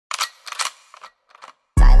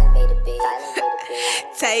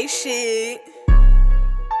Tay shit.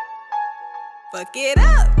 Fuck it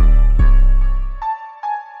up.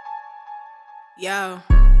 Yo.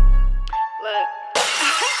 Look.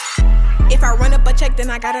 If I run up a check, then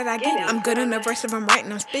I got it, I get it. I'm good in the verse if I'm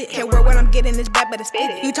writing, I'm spitting. Can't work what I'm getting, it's bad, but it's spit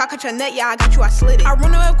it. You talk at your nut, yeah, I got you, I slid it. I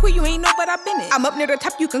run up quick, you ain't know, but I been it. I'm up near the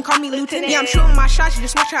top, you can call me lieutenant. Yeah, I'm shooting my shots, you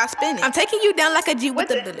just watch how I spin it. I'm taking you down like a G with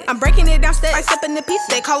the bullet. I'm breaking it down steps, I step in the pieces.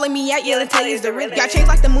 They calling me out, yelling, tell you it's the real. Y'all change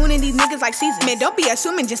like the moon and these niggas like seasons. Man, don't be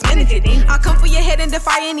assuming, just manage it. I'll come for your head and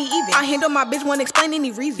defy any even. I handle my bitch, won't explain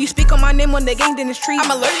any reason. You speak on my name on the gang, then it's treason.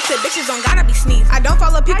 I'm allergic to bitches, don't gotta be sneezed. I don't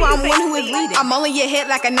follow people, I'm one who is leading. I'm all in your head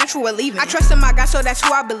like a natural leaving. I trust in my God, so that's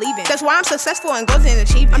who I believe in. That's why I'm successful and goals and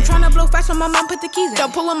achievement. I'm trying to blow fast when my mom put the keys in.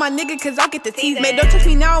 Don't pull on my nigga cause I'll get the tease. Man, don't touch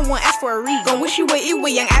me now, I won't ask for a reason. Gon' wish you would eat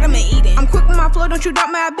with young Adam and Eden. I'm quick with my flow, don't you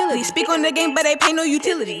doubt my ability. Speak on the game, but they pay no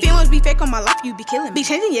utility. Feelings be fake on my life, you be killing me. Be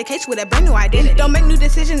changing your case with a brand new identity. Don't make new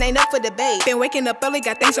decisions, ain't up for debate. Been waking up early,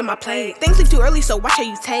 got things on my plate. Things leave too early, so watch how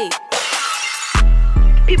you take.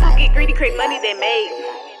 People get greedy, create money they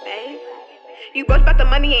make. You boast about the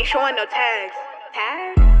money, ain't showing no tags.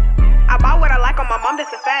 I buy what I like on my mom,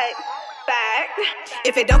 that's a fact.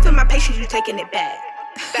 If it don't fit my patience, you taking it back.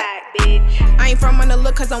 Bitch. I ain't from on the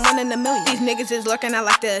look cause I'm one in a million. These niggas is lurking, I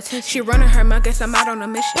like the attention. She running her mouth, guess I'm out on a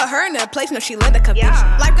mission. Put her in a place, no, she led the conviction.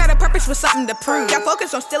 Life got a purpose with something to prove. Y'all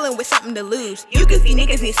focus on stealing with something to lose. You goofy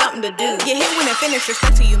niggas need something to do. Get hit when it finish,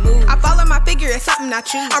 respect till you move. I follow my figure, it's something I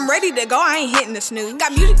choose. I'm ready to go, I ain't hitting the snooze.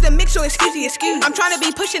 Got music to mix, so excuse. I'm trying to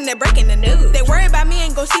be pushing, they're breaking the news. They worry about me,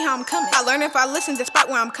 ain't gon' see how I'm coming. I learn if I listen despite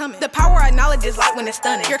where I'm coming. The power of knowledge is light when it's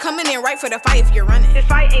stunning. You're coming in right for the fight if you're running. This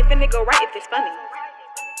fight ain't finna go right if it's funny.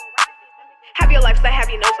 Have your lifestyle, have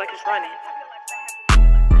your nose like it's running.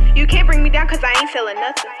 You can't bring me down cause I ain't selling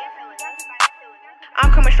nothing.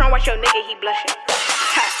 I'm coming strong, watch your nigga, he blushing.